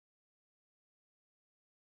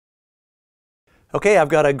Okay, I've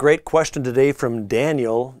got a great question today from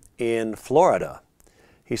Daniel in Florida.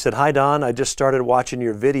 He said, "Hi Don, I just started watching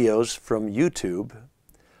your videos from YouTube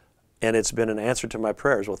and it's been an answer to my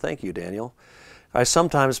prayers." Well, thank you, Daniel. "I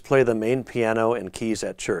sometimes play the main piano and keys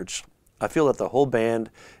at church. I feel that the whole band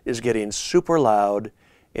is getting super loud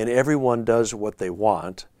and everyone does what they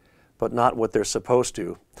want, but not what they're supposed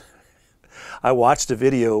to. I watched a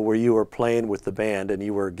video where you were playing with the band and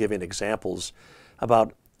you were giving examples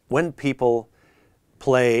about when people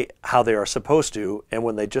play how they are supposed to and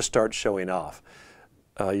when they just start showing off."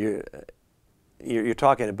 You're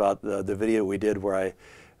talking about the video we did where I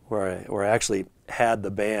actually had the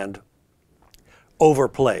band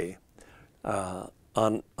overplay on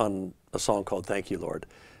a song called "Thank You, Lord."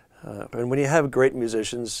 And when you have great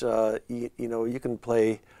musicians, you know, you can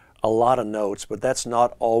play a lot of notes, but that's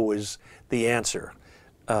not always the answer.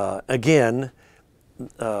 Again,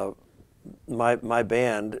 my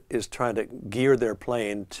band is trying to gear their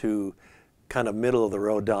playing to kind of middle of the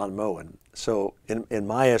road DonMoen. So in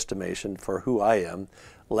my estimation, for who I am,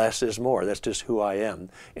 less is more. That's just who I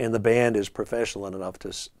am. And the band is professional enough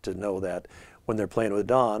to know that when they're playing with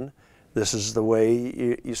Don, this is the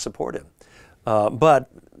way you support him.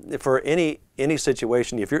 But for any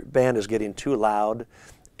situation, if your band is getting too loud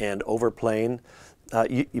and overplaying,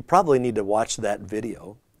 you probably need to watch that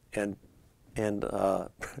video and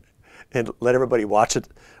let everybody watch it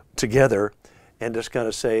together and just kind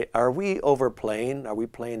of say, are we overplaying? Are we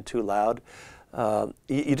playing too loud?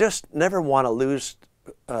 You just never want to lose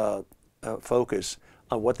focus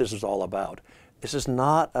on what this is all about. This is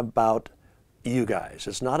not about you guys.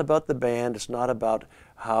 It's not about the band. It's not about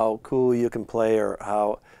how cool you can play or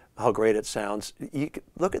how great it sounds.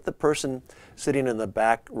 Look at the person sitting in the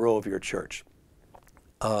back row of your church.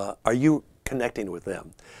 Are you connecting with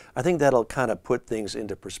them? I think that'll kind of put things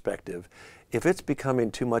into perspective. If it's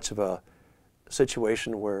becoming too much of a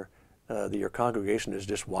situation where your congregation is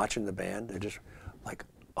just watching the band, they're just like,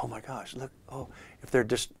 oh my gosh, look, oh, if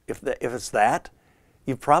it's that,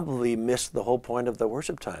 you've probably missed the whole point of the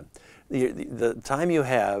worship time. The time you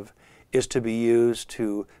have is to be used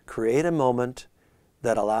to create a moment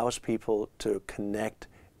that allows people to connect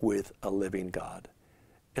with a living God.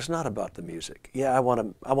 It's not about the music. Yeah, I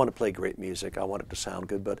want to play great music. I want it to sound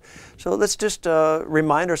good. But so let's just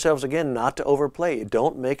remind ourselves again not to overplay.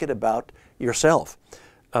 Don't make it about yourself.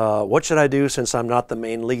 What should I do since I'm not the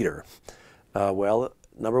main leader? Well,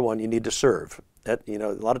 number one, you need to serve. You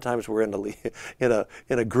know, a lot of times we're in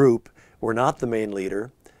a group. We're not the main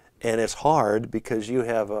leader, and it's hard because you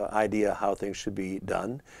have an idea how things should be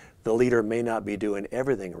done. The leader may not be doing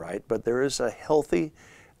everything right, but there is a healthy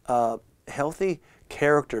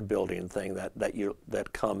character building thing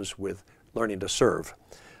that comes with learning to serve.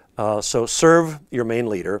 So serve your main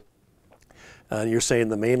leader. You're saying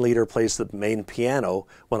the main leader plays the main piano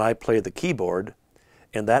when I play the keyboard,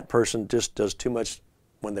 and that person just does too much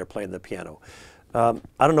when they're playing the piano. I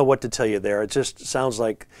don't know what to tell you there. It just sounds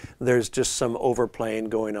like there's just some overplaying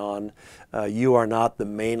going on. You are not the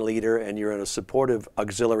main leader and you're in a supportive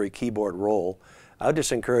auxiliary keyboard role. I would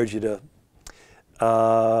just encourage you to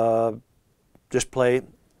just play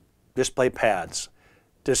pads.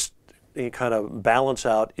 Just kind of balance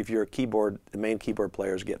out if your the main keyboard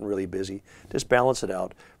player is getting really busy. Just balance it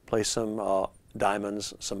out. Play some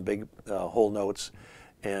diamonds, some big whole notes,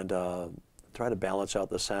 and try to balance out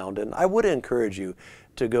the sound. And I would encourage you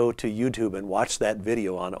to go to YouTube and watch that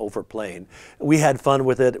video on overplaying. We had fun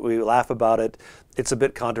with it. We laugh about it. It's a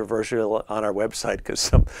bit controversial on our website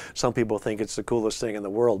because some people think it's the coolest thing in the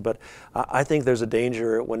world. But I think there's a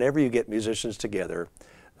danger whenever you get musicians together,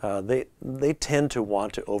 they tend to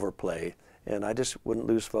want to overplay. And I just wouldn't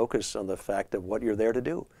lose focus on the fact of what you're there to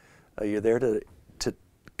do. You're there to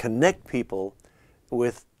connect people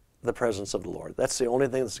with the presence of the Lord. That's the only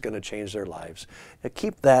thing that's going to change their lives.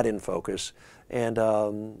 Keep that in focus, and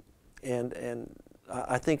I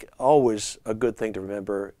think always a good thing to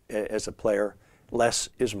remember as a player: less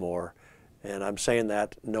is more. And I'm saying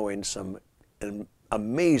that knowing some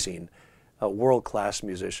amazing world-class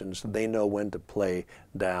musicians. They know when to play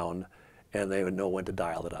down, and they would know when to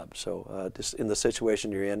dial it up. So just in the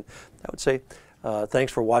situation you're in, I would say,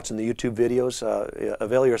 thanks for watching the YouTube videos.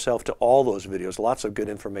 Avail yourself to all those videos. Lots of good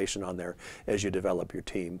information on there as you develop your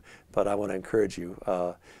team. But I want to encourage you,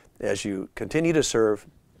 as you continue to serve,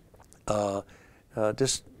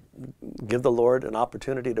 just give the Lord an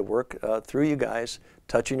opportunity to work through you guys,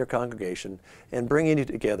 touching your congregation, and bringing you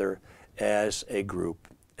together as a group,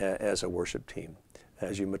 as a worship team,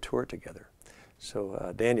 as you mature together.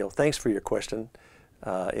 So Daniel, thanks for your question.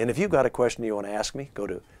 And if you've got a question you want to ask me, go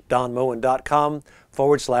to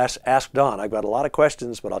DonMoen.com/Ask Don. I've got a lot of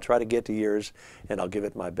questions, but I'll try to get to yours, and I'll give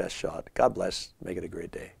it my best shot. God bless. Make it a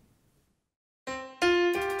great day.